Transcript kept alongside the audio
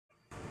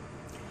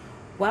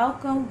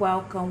Welcome,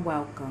 welcome,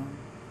 welcome.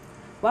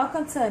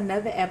 Welcome to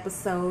another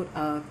episode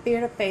of Fear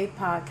to Faith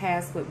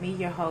Podcast with me,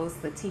 your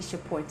host, Letitia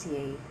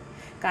Portier.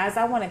 Guys,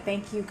 I want to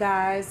thank you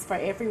guys for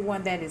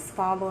everyone that is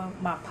following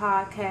my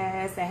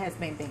podcast, that has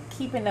been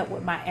keeping up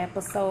with my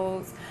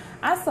episodes.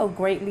 I so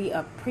greatly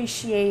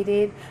appreciate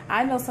it.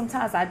 I know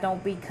sometimes I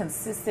don't be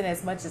consistent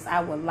as much as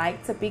I would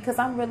like to be because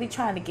I'm really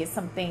trying to get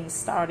some things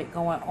started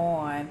going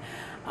on.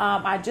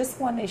 I just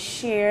want to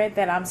share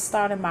that I'm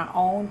starting my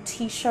own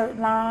t-shirt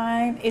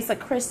line. It's a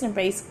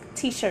Christian-based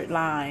t-shirt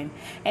line,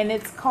 and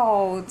it's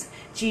called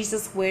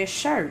Jesus Wears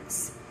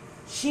Shirts.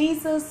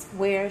 Jesus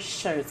Wears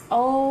Shirts.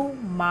 Oh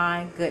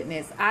my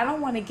goodness. I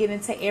don't want to get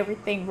into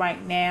everything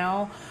right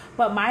now,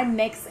 but my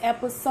next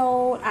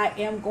episode, I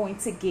am going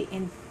to get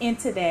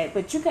into that.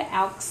 But you can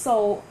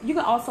also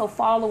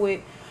follow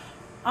it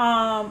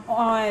on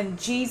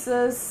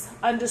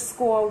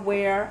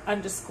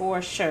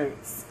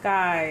Jesus_wear_shirts.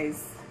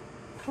 Guys,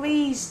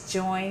 please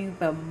join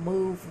the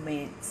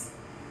movement.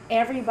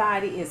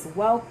 Everybody is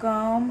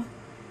welcome.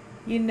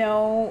 You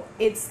know,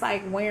 it's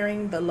like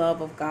wearing the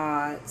love of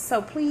God.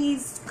 So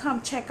please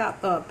come check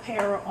out the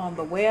apparel on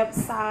the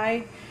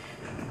website.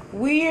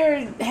 We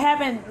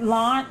haven't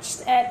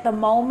launched at the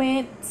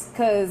moment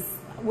because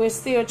we're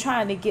still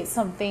trying to get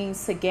some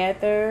things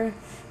together,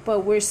 but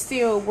we're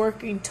still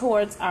working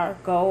towards our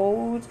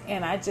goal.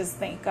 And I just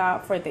thank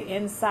God for the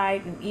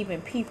insight and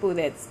even people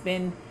that's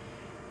been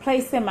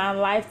placed in my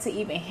life to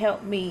even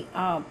help me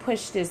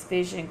push this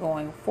vision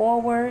going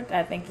forward.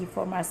 I thank you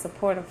for my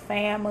supportive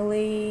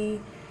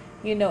family.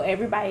 You know,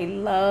 everybody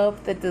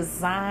loved the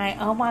design.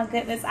 Oh my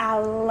goodness, I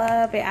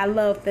love it. I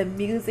love the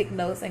music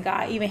notes, and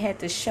God even had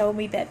to show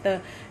me that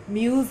the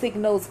music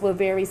notes were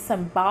very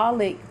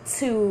symbolic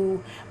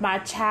to my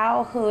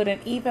childhood and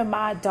even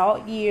my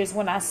adult years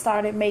when I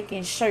started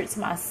making shirts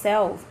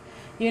myself.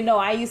 You know,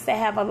 I used to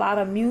have a lot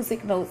of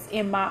music notes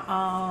in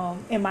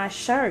my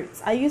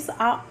shirts.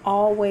 I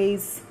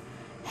always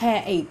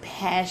had a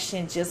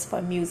passion just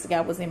for music.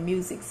 I was in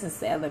music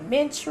since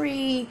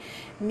elementary.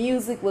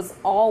 Music was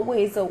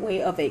always a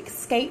way of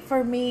escape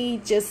for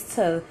me, just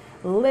to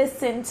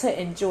listen,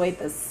 to enjoy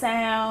the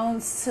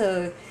sounds,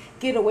 to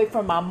get away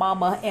from my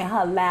mama and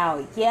her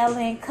loud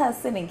yelling,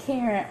 cussing, and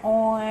carrying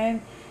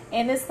on.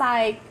 And it's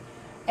like,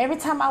 every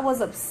time I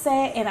was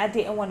upset and I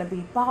didn't want to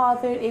be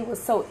bothered, it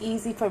was so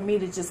easy for me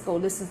to just go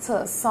listen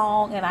to a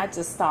song and I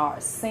just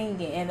start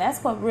singing. And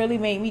that's what really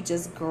made me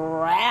just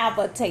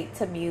gravitate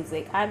to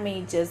music. I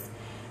mean, just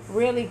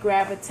really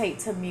gravitate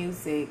to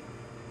music.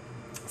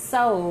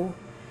 So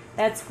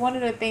that's one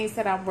of the things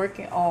that I'm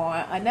working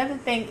on. Another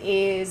thing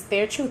is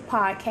Their Truth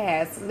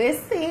Podcast.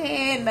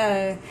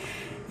 Listen,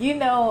 you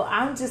know,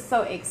 I'm just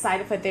so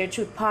excited for Their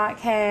Truth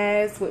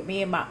Podcast with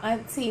me and my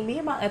auntie. Me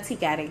and my auntie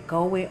got it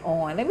going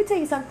on. Let me tell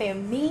you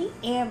something. Me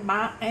and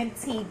my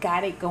auntie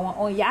got it going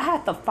on. Y'all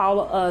have to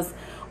follow us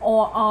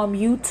on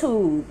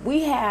YouTube.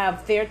 We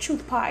have Their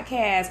Truth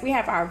Podcast. We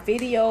have our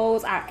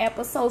videos, our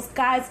episodes.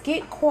 Guys,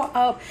 get caught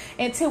up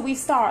until we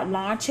start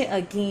launching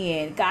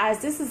again.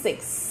 Guys, this is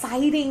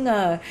exciting.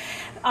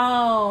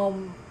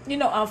 You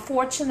know,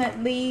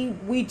 unfortunately,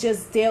 we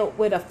just dealt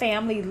with a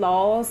family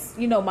loss.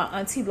 You know, my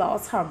auntie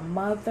lost her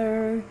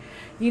mother.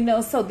 You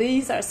know, so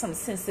these are some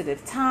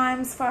sensitive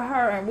times for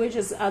her, and we're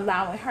just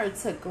allowing her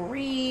to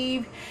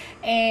grieve.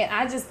 And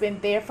I just been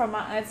there for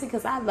my auntie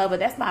because I love her.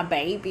 That's my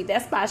baby.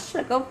 That's my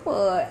sugar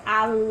foot.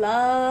 I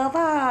love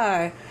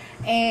her.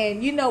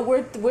 And you know,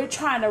 we're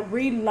trying to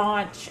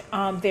relaunch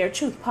Their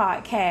Truth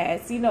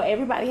Podcast. You know,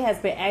 everybody has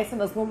been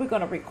asking us when we're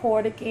going to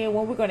record again,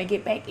 when we're going to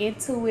get back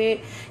into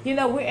it. You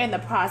know, we're in the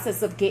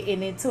process of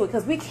getting into it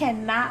because we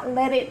cannot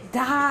let it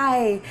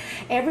die.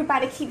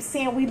 Everybody keeps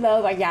saying we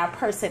love y'all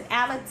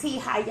personality,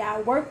 how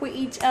y'all work with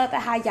each other,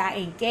 how y'all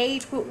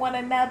engage with one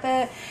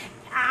another.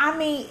 I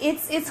mean,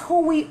 it's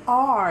who we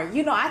are.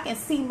 You know, I can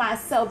see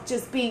myself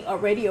just being a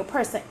radio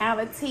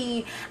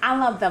personality. I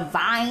love the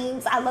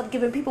vibes. I love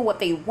giving people what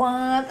they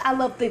want. I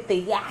love the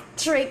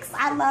theatrics.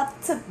 I love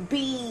to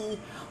be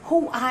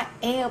who I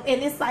am.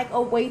 And it's like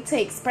a way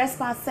to express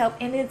myself.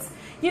 And it's,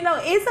 you know,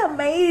 it's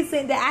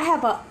amazing that I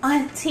have an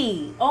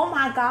auntie. Oh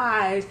my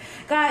gosh.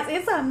 Guys,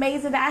 it's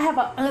amazing that I have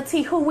an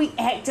auntie who we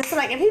act just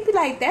like. And he'd be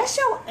like, that's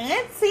your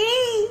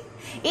auntie?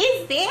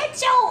 Is that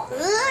your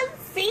auntie?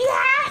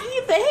 How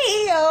in the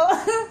hell?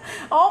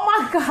 Oh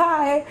my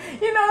God.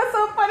 You know, it's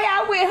so funny.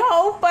 I went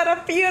home for the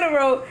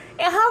funeral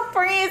and her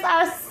friends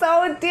are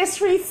so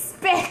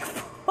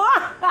disrespectful.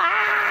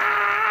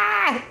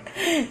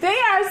 They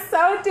are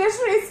so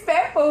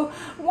disrespectful.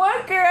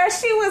 One girl,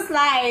 she was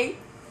like,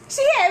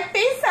 she had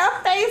fixed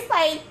her face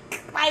like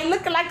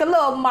looking like a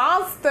little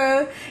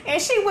monster,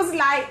 and she was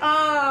like,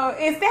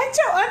 is that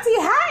your auntie?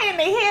 How in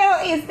the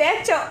hell is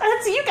that your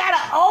auntie? You got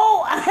an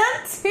old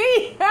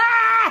auntie.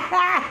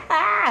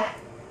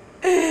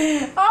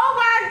 Oh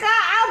my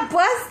God, I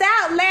bust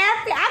out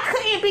laughing. I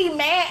couldn't be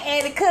mad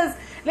at it because,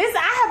 listen,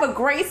 I have a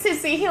great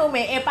sense of humor.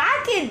 If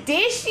I can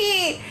dish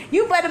it,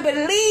 you better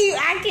believe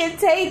I can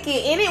take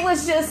it. And it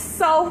was just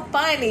so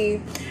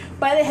funny.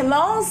 But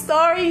long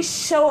story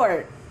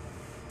short,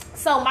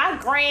 So my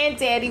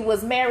granddaddy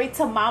was married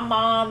to my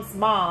mom's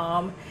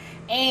mom,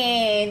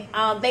 and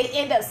they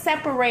end up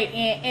separating,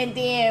 and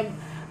then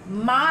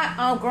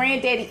my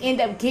granddaddy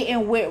ended up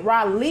getting with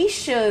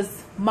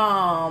Ralisha's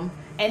mom,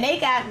 and they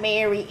got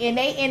married, and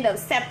they end up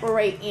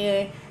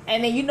separating.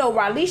 And then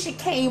Ralisha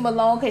came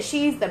along because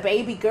she's the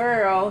baby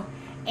girl,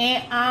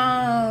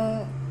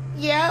 and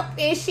yep,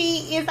 and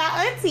she is our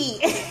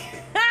auntie.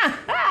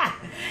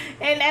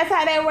 And that's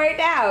how that worked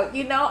out.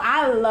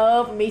 I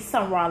love me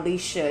some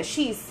Ralisha.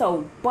 She's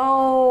so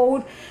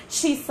bold.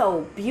 She's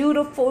so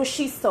beautiful.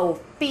 She's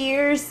so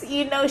fierce.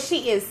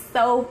 She is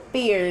so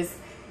fierce.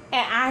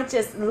 And I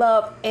just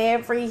love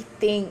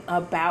everything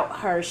about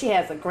her. She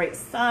has a great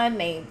son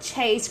named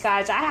Chase.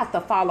 Guys, I have to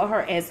follow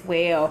her as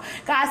well.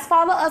 Guys,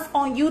 follow us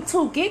on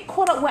YouTube. Get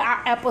caught up with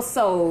our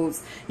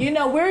episodes.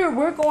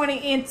 We're going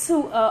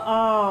into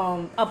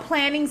a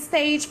planning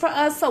stage for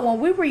us. So when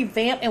we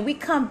revamp and we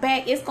come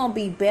back, it's going to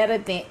be better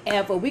than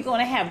ever. We're going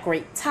to have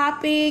great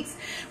topics.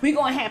 We're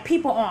going to have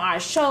people on our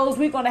shows.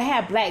 We're going to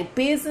have black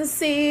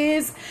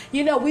businesses.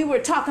 We were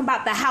talking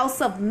about the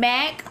House of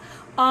Mac.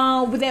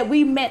 That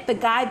we met the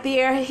guy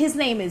there. His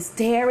name is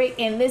Derek,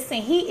 and listen,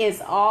 he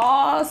is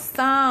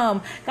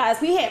awesome.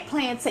 Guys, we had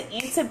planned to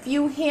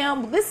interview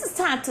him. This is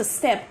time to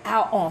step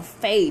out on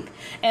faith,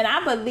 and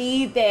I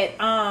believe that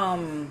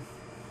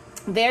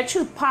Their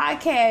Truth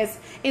podcast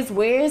is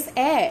where it's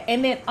at.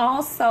 And then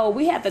also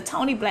we have the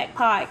Tony Black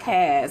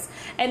podcast,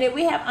 and then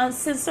we have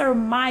Uncensored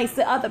Mice,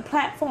 the other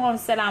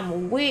platforms that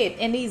I'm with,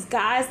 and these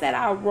guys that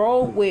I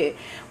roll with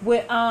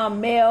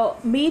Male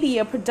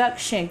Media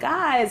Production.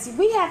 Guys,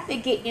 we have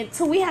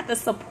to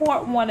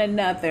support one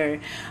another.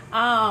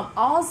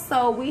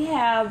 Also we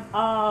have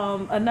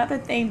another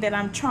thing that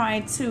I'm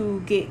trying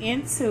to get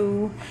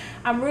into.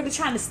 I'm really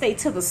trying to stay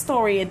to the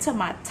story and to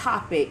my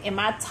topic. And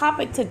my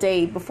topic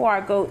today, before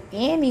I go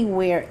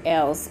anywhere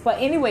else, but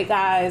anyway,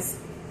 guys,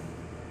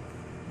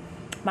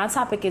 my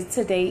topic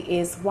today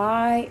is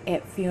why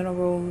at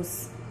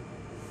funerals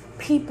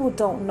people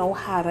don't know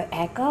how to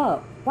act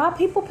up. Why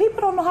people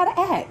don't know how to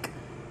act.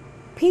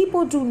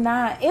 People do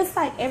not. It's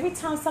like every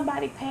time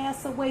somebody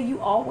passes away, you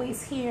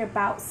always hear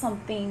about some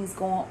things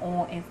going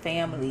on in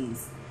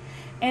families.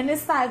 And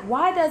it's like,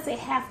 why does it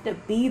have to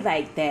be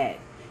like that?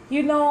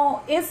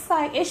 It's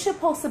like it's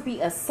supposed to be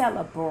a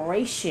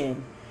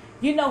celebration.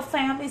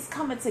 Families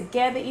coming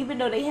together, even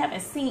though they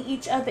haven't seen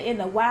each other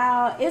in a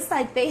while. It's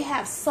like they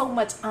have so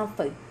much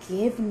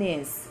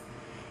unforgiveness.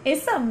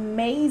 It's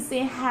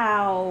amazing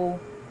how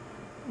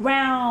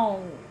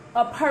around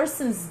a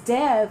person's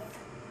death,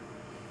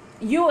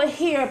 you will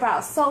hear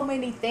about so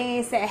many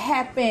things that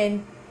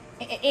happen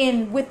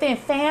within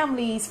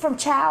families from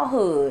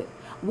childhood.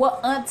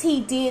 What auntie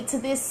did to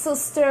this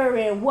sister,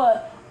 and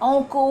what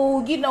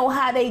uncle,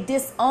 how they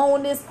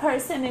disown this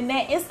person and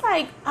that. It's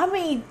like,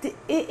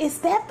 is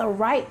that the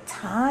right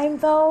time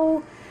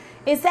though?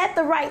 Is that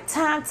the right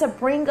time to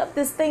bring up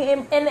this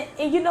thing?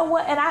 And you know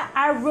what? And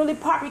I really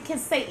probably can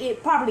say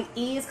it probably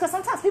is, because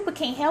sometimes people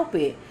can't help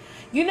it.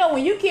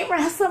 When you get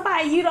around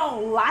somebody you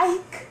don't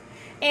like,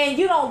 and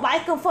you don't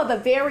like them for the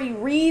very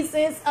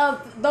reasons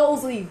of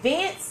those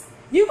events,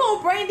 you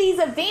gonna bring these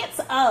events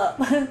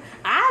up.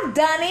 I've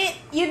done it,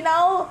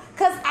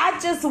 because I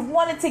just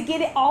wanted to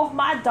get it off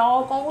my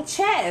doggone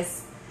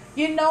chest,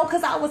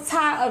 because I was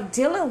tired of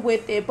dealing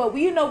with it. But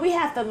we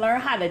have to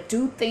learn how to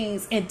do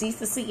things in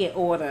decency and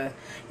order.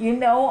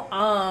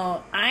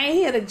 I ain't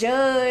here to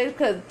judge,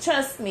 because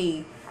trust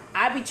me,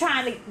 I be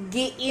trying to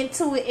get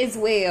into it as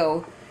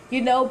well,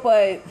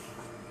 but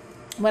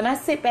when I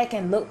sit back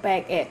and look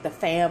back at the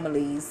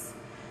families,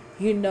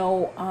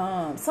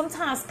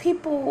 sometimes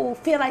people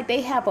feel like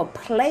they have a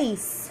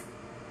place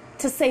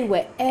to say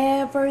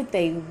whatever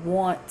they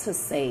want to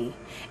say.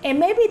 And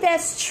maybe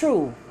that's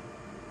true.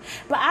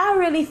 But I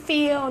really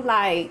feel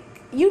like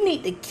you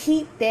need to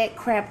keep that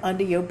crap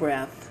under your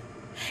breath.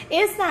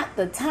 It's not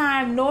the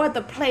time nor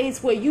the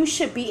place where you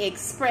should be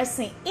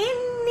expressing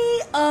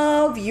any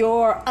of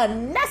your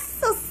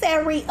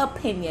unnecessary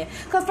opinion.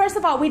 Because first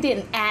of all, we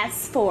didn't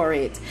ask for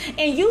it.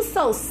 And you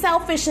so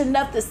selfish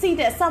enough to see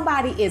that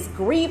somebody is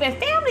grieving.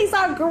 Families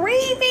are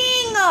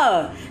grieving.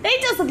 They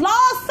just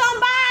lost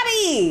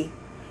somebody.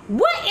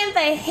 What in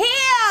the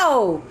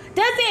hell?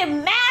 Does it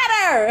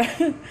matter?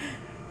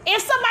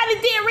 If somebody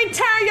didn't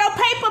return your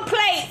paper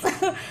plates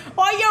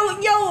or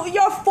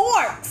your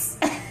forks.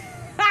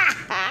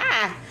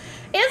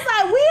 It's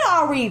like we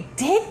are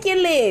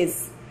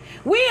ridiculous.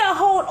 We are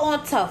hold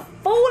on to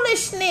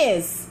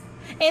foolishness.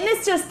 And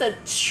it's just a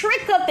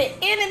trick of the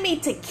enemy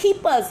to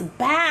keep us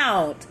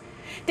bound.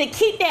 To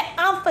keep that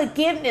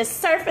unforgiveness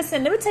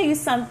surfacing. Let me tell you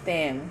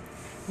something.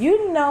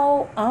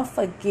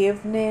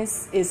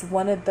 Unforgiveness is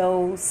one of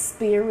those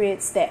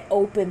spirits that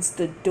opens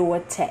the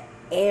door to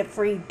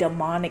every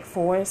demonic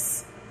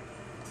force.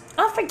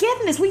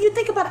 Unforgiveness. When you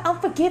think about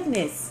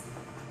unforgiveness,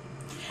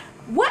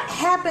 what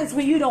happens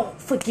when you don't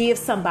forgive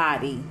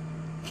somebody?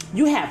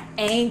 You have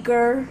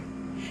anger,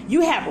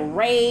 you have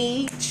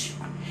rage,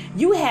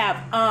 you have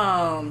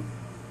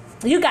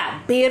you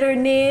got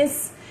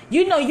bitterness,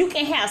 You know, you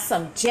can have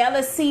some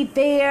jealousy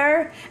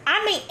there.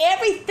 I mean,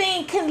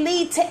 everything can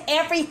lead to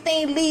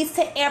everything, leads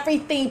to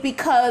everything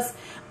because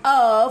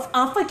of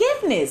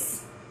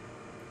unforgiveness.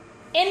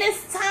 And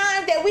it's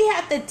time that we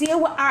have to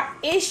deal with our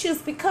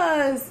issues,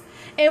 because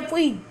if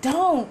we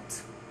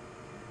don't,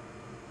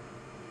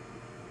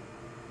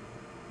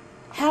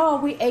 how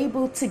are we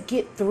able to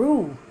get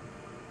through?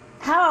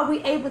 How are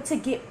we able to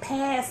get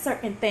past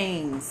certain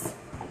things?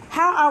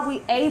 How are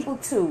we able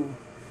to?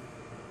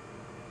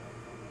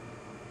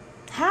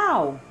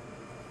 How?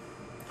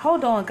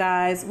 Hold on,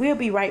 guys. We'll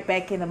be right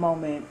back in a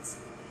moment.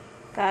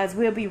 Guys,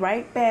 we'll be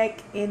right back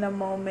in a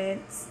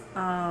moment.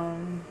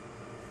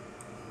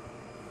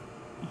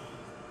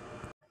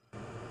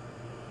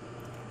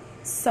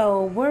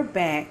 So we're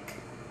back.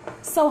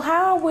 So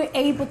how are we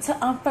able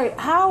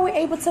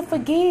to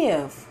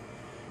forgive?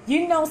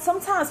 You know,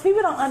 sometimes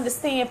people don't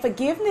understand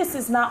forgiveness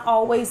is not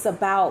always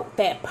about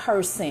that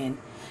person.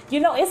 You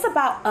know, it's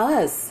about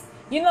us.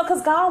 You know,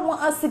 because God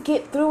wants us to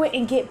get through it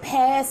and get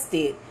past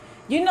it.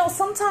 You know,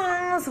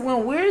 sometimes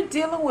when we're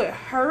dealing with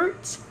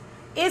hurt,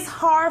 it's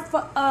hard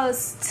for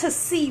us to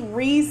see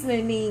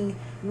reasoning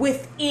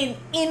within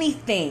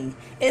anything.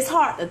 It's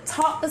hard to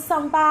talk to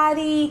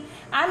somebody.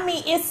 I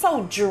mean, it's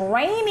so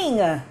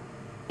draining.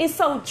 It's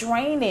so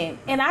draining.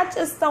 And I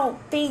just don't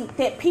think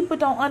that people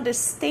don't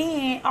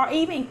understand or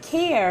even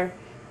care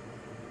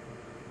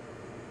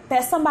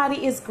that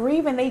somebody is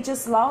grieving. They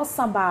just lost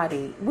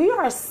somebody. We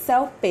are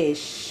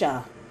selfish.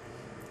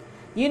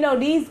 You know,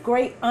 these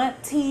great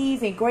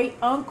aunties and great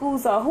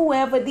uncles or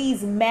whoever,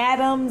 these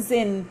madams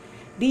and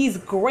these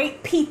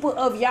great people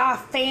of y'all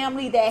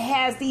family that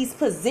has these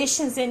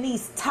positions and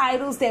these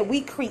titles that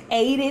we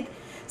created.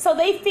 So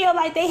they feel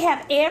like they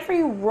have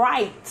every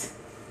right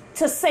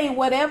to say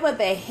whatever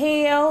the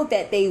hell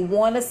that they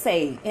want to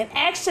say. And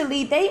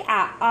actually, they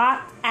are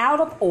out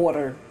of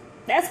order.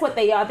 That's what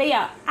they are. They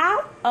are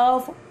out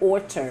of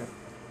order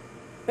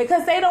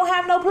because they don't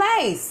have no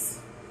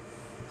place.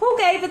 Who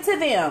gave it to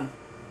them?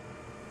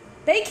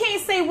 They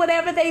can't say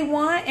whatever they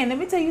want. And let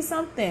me tell you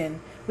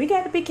something. We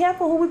got to be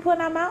careful who we put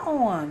our mouth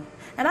on.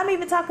 And I'm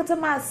even talking to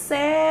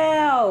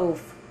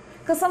myself,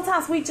 because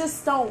sometimes we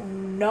just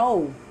don't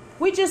know.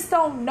 We just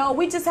don't know.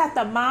 We just have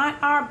to mind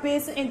our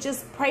business and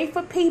just pray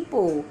for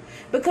people,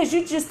 because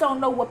you just don't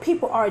know what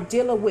people are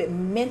dealing with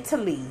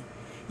mentally.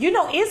 You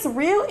know, it's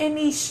real in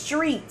these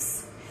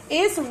streets.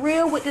 It's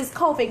real with this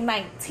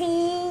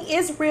COVID-19.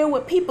 It's real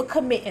with people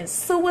committing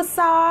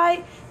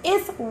suicide.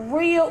 It's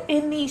real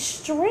in these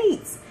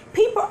streets.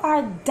 People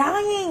are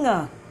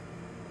dying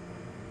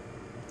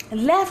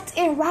left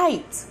and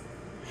right.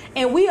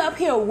 And we up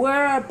here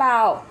worried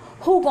about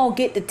who gonna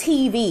get the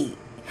TV.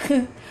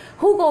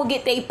 Who gonna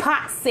get their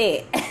pot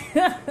set?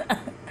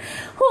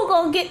 Who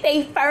gonna get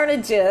their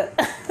furniture?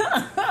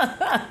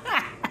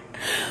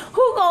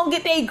 Who gonna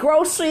get their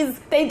groceries?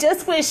 They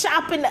just went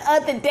shopping the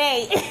other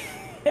day.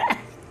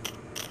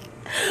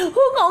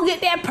 Who gonna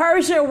get that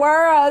Persian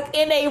rug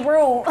in their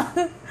room?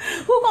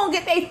 Who gonna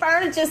get their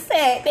furniture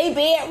set, their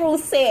bedroom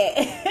set?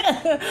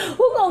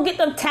 Who gonna get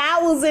them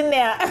towels in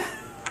there?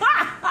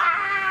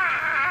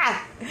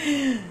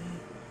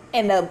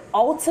 And the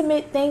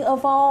ultimate thing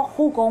of all,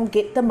 who gonna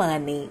get the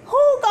money?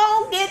 Who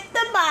gonna get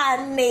the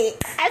money?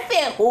 I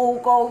said, who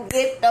gonna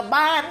get the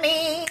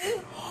money?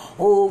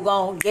 Who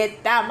gonna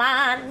get the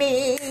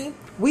money?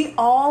 We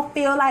all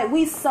feel like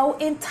we so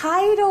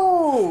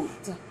entitled.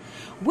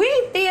 We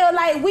feel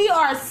like we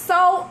are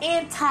so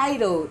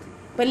entitled.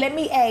 But let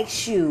me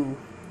ask you,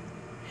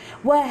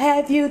 what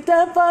have you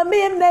done for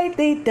me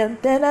lately? Dun,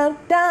 dun, dun,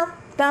 dun,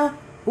 dun.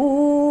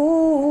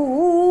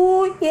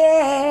 Ooh,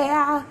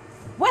 yeah.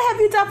 What have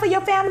you done for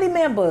your family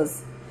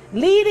members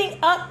leading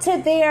up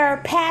to their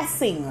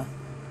passing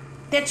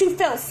that you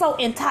felt so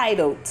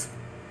entitled?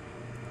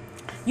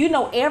 You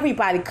know,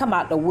 everybody come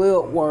out the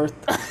woodwork.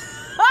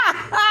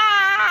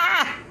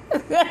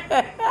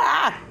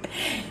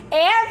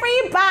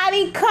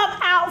 Everybody come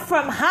out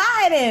from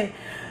hiding.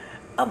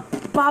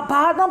 Bob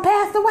done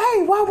passed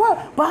away.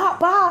 What?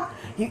 Bob.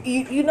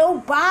 You know,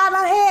 Bob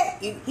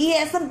he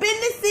had some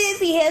businesses.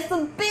 He had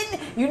some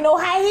business. You know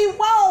how he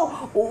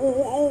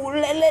roll.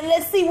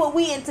 Let's see what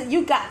we into.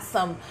 You got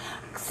some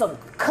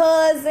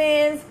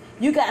cousins.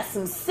 You got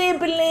some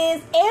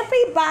siblings.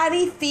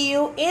 Everybody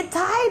feel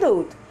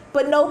entitled.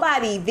 But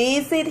nobody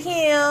visit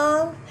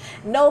him.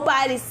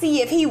 Nobody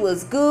see if he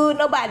was good.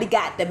 Nobody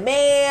got the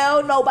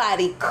mail.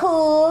 Nobody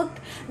cooked.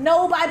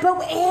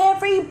 But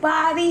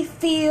everybody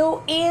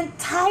feel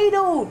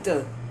entitled.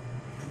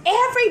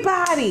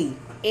 Everybody.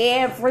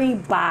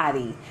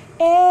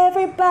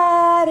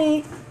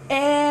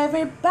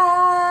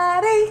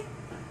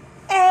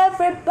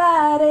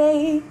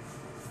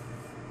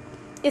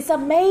 It's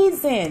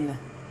amazing.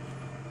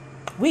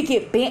 We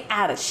get bent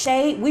out of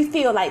shape. We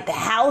feel like the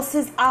house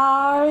is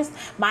ours.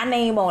 My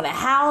name on the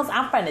house.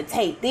 I'm finna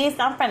take this.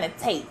 I'm finna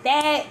take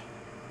that.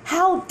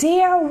 How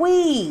dare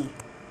we?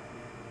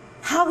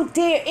 How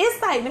dare?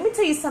 It's like, let me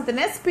tell you something.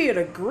 That spirit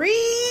of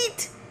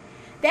greed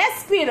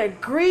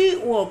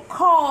will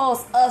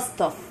cause us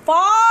to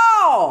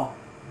fall.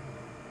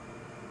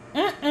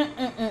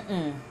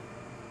 Mm-mm-mm-mm-mm.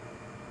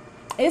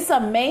 It's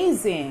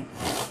amazing.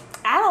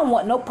 I don't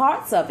want no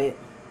parts of it.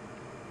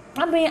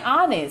 I'm being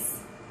honest.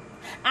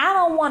 I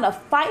don't want to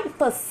fight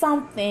for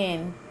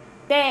something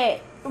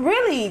that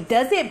really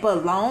doesn't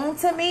belong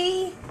to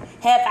me.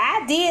 Have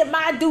I did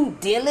my due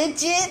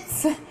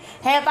diligence?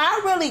 Have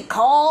I really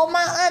called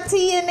my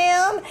auntie and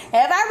them?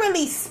 Have I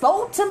really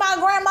spoke to my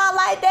grandma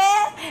like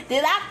that?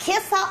 Did I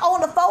kiss her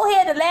on the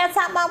forehead the last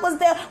time I was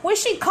there? When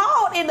she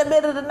called in the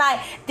middle of the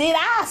night, did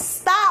I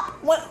stop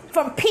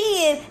from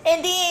peeing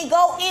and then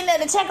go in there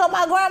to check on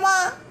my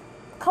grandma?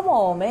 Come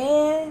on,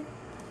 man.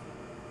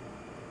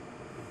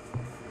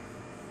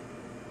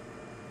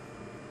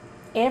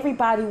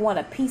 Everybody want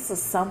a piece of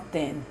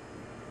something.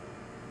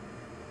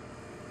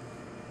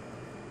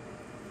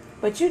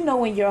 But you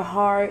know in your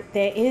heart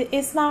that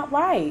it's not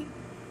right.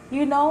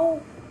 You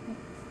know?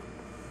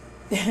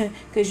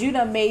 Because you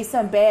done made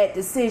some bad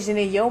decision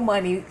in your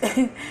money.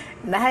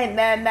 Now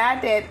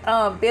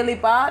that Billy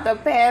Bob done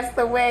passed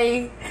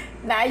away,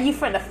 now you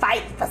finna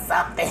fight for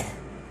something.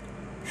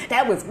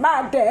 That was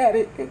my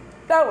daddy.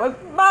 That was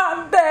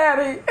my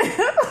daddy.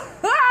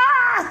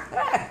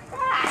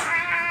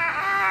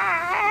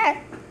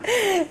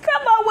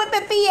 Come on with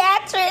the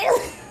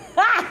theatrics.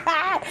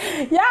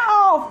 Y'all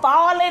all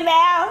falling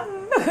out.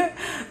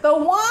 The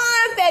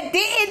ones that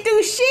didn't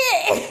do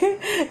shit,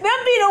 them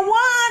be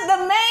the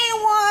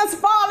main ones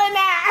falling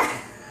out.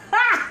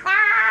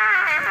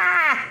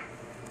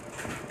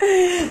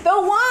 The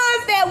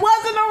ones that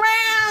wasn't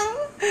around,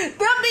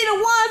 them be the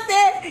ones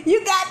that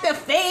you got to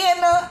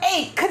fan up.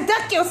 Hey,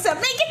 conduct yourself.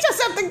 Man, get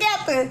yourself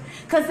together.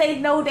 Because they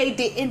know they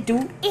didn't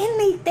do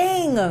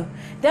anything.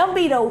 Them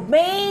be the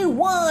main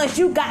ones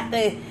you got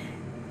to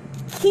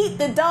keep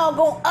the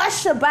doggone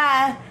usher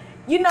by,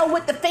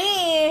 with the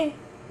fan,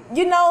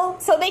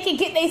 so they can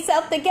get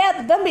themselves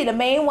together. Them be the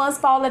main ones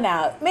falling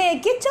out.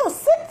 Man,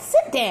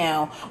 sit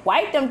down.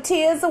 Wipe them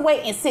tears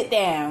away and sit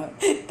down.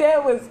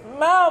 That was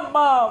my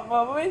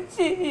mama when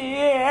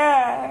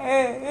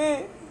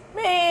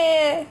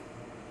man.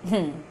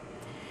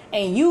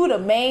 And you the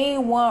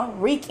main one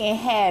wreaking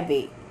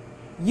havoc.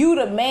 You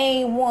the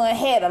main one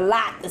had a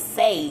lot to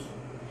say.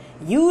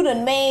 You the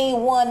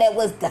main one that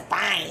was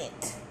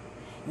defiant.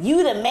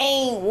 You the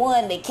main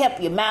one that kept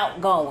your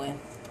mouth going.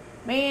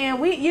 Man,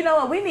 we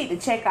need to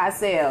check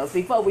ourselves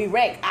before we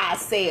wreck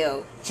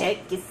ourselves.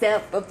 Check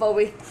yourself before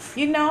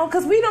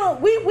because we're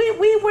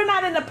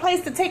not in a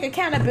place to take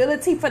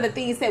accountability for the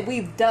things that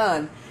we've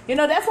done.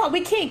 That's why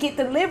we can't get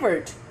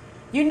delivered.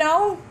 We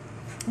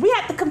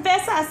have to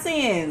confess our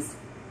sins.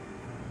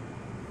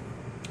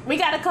 We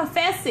got to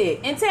confess it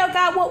and tell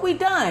God what we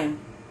done.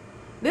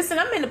 Listen,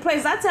 I'm in the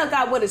place I tell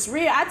God what is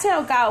real. I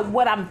tell God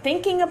what I'm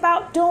thinking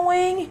about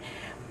doing.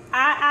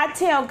 I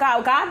tell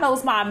God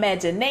knows my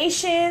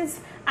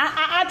imaginations.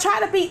 I try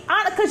to be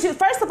honest because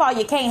first of all,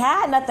 you can't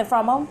hide nothing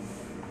from him.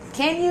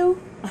 Can you?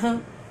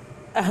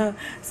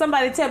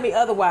 Somebody tell me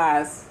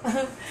otherwise.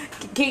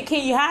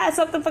 Can you hide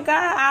something for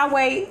God?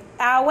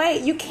 I'll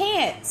wait. You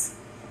can't.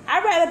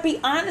 I'd rather be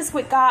honest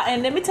with God.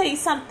 And let me tell you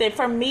something.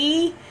 For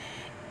me,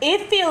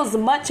 it feels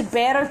much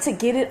better to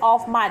get it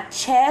off my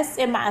chest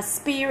and my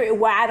spirit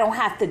where I don't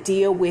have to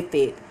deal with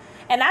it.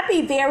 And I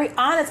be very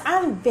honest.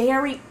 I'm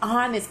very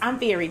honest. I'm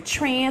very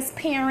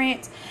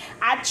transparent.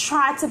 I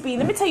try to be.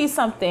 Let me tell you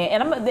something.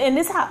 And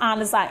this is how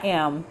honest I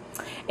am.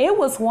 It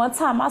was one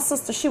time my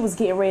sister, she was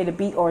getting ready to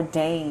be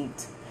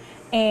ordained.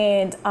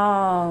 And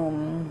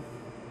I'm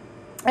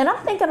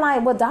thinking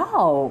like, well,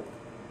 dog.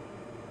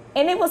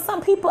 And it was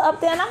some people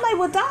up there, and I'm like,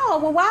 well,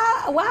 dog,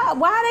 well,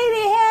 why they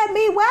didn't have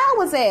me? Where I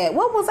was at?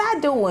 What was I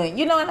doing?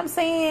 You know what I'm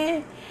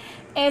saying?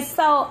 And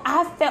so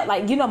I felt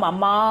like, my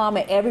mom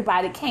and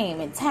everybody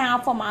came in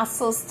town for my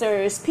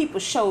sisters. People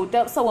showed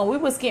up. So when we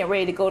was getting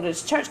ready to go to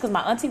this church, because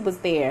my auntie was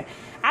there,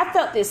 I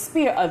felt this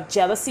spirit of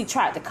jealousy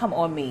tried to come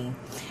on me.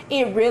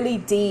 It really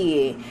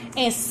did.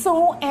 And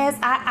soon as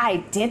I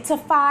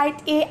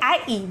identified it,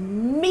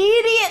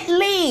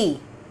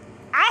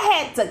 I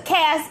had to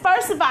cast.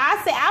 First of all,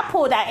 I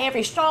pulled out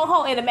every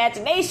stronghold in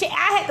imagination.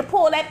 I had to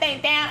pull that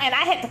thing down and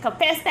I had to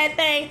confess that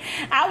thing.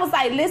 I was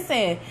like,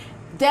 listen,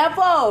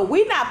 devil,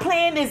 we not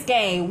playing this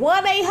game.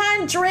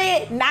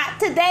 1-800, not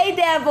today,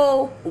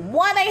 devil.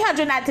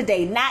 1-800, not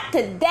today. Not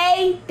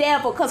today,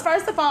 devil. Because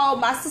first of all,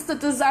 my sister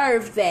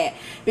deserved that.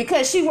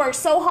 Because she worked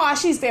so hard.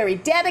 She's very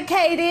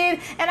dedicated.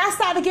 And I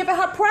started giving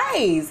her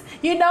praise.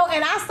 And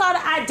I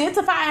started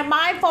identifying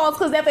my faults.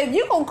 Because if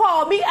you going to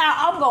call me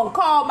out, I'm going to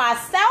call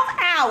myself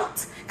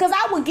out. Because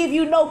I would give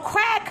you no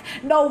crack,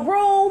 no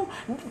room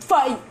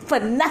for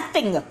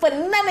nothing. For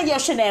none of your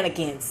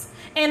shenanigans.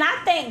 And I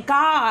thank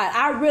God.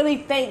 I really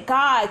thank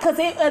God because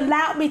it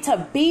allowed me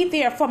to be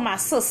there for my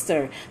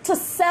sister, to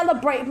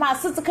celebrate my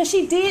sister because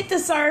she did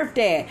deserve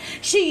that.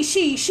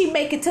 She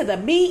make it to the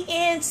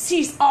meetings.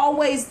 She's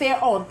always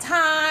there on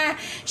time.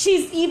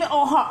 She's even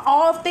on her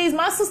off days.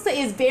 My sister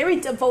is very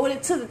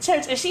devoted to the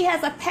church and she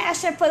has a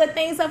passion for the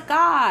things of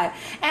God.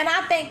 And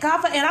I thank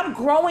God and I'm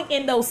growing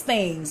in those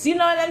things. You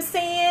know what I'm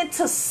saying?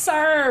 To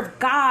serve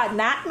God,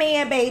 not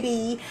man,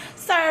 baby.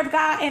 serve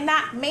God and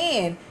not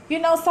man. You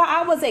know, so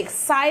I was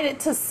excited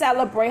to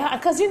celebrate her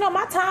because, you know,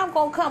 my time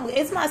gonna come.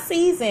 It's my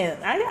season.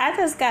 I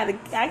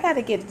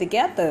gotta get it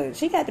together.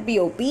 She got to be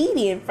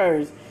obedient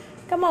first.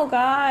 Come on,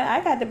 God.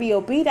 I got to be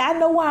obedient. I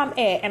know where I'm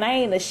at, and I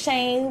ain't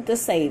ashamed to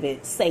say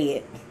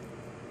it.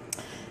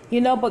 You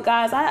know, but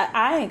guys,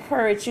 I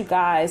encourage you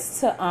guys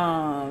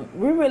to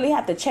we really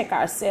have to check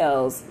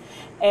ourselves.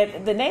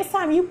 And the next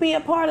time you be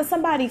a part of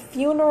somebody's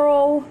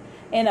funeral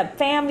and a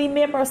family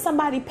member or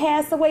somebody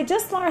passed away,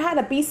 just learn how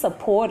to be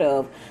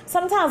supportive.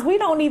 Sometimes we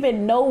don't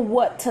even know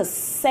what to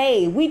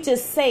say. We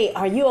just say,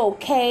 "Are you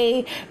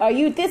okay? Are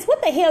you this?"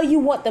 What the hell you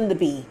want them to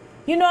be?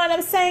 You know what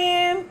I'm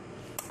saying?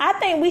 I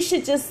think we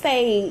should just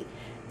say,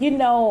 you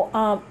know,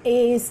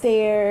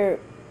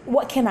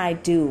 what can I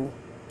do?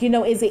 You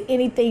know, is it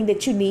anything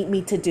that you need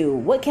me to do?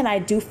 What can I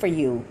do for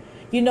you?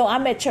 You know,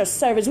 I'm at your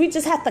service. We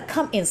just have to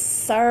come and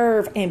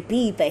serve and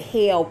be the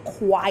hell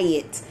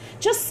quiet.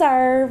 Just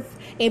serve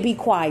and be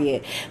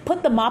quiet.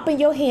 Put the mop in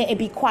your hand and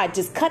be quiet.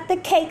 Just cut the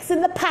cakes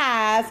and the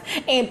pies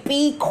and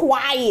be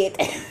quiet.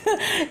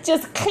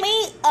 Just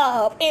clean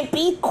up and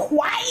be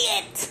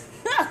quiet.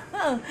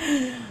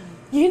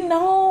 You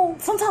know,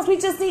 sometimes we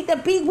just need to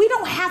be, we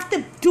don't have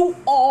to do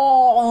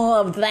all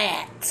of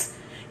that.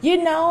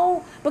 You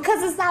know,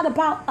 because it's not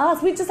about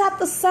us. We just have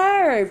to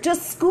serve.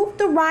 Just scoop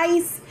the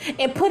rice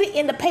and put it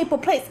in the paper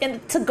plates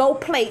and to-go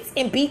plates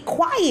and be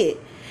quiet.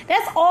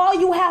 That's all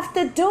you have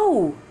to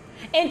do.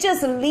 And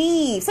just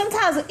leave.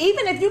 Sometimes,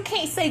 even if you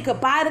can't say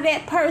goodbye to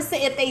that person,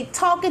 if they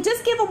talking,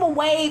 just give them a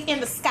wave in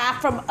the sky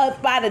from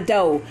up by the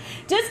door.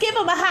 Just give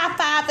them a high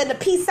five and a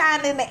peace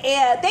sign in the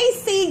air. They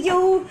see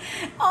you.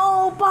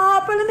 Oh,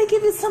 Barbara, let me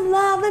give you some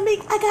love.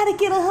 I gotta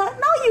get a hug.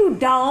 No, you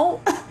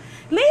don't.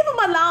 Leave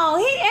him alone.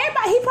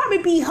 He probably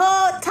be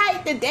hugged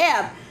tight to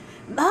death.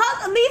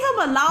 Leave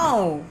him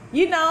alone.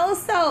 You know.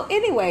 So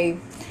anyway,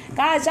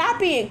 guys, y'all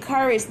be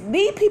encouraged.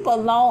 Leave people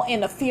alone in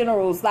the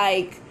funerals.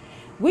 Like,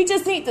 we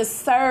just need to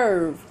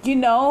serve. You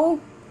know.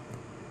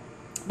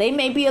 They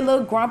may be a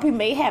little grumpy,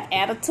 may have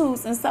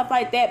attitudes and stuff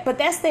like that, but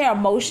that's their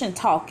emotion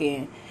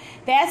talking.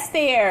 That's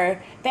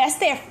their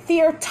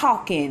fear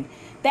talking.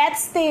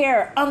 That's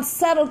their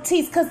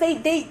unsettledities, because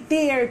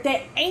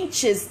they're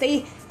anxious.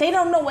 They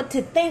don't know what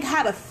to think,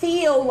 how to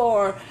feel,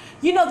 or,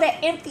 you know,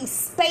 that empty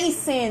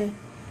space, and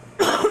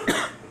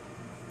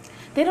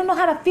they don't know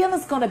how the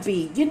feeling's gonna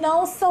be, you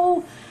know.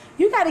 So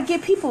you got to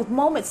give people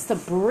moments to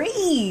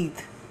breathe.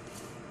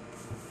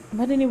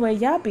 But anyway,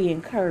 y'all be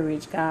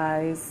encouraged,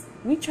 guys.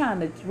 We trying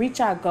to reach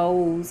our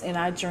goals and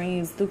our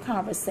dreams through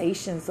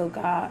conversations.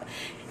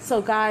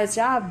 So guys,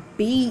 y'all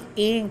be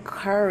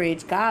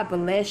encouraged. God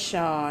bless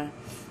y'all.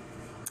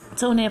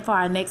 Tune in for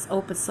our next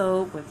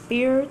episode with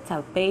Fear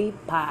to Faith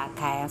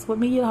podcast with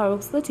me, your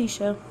host,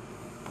 Letitia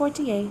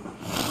Portier.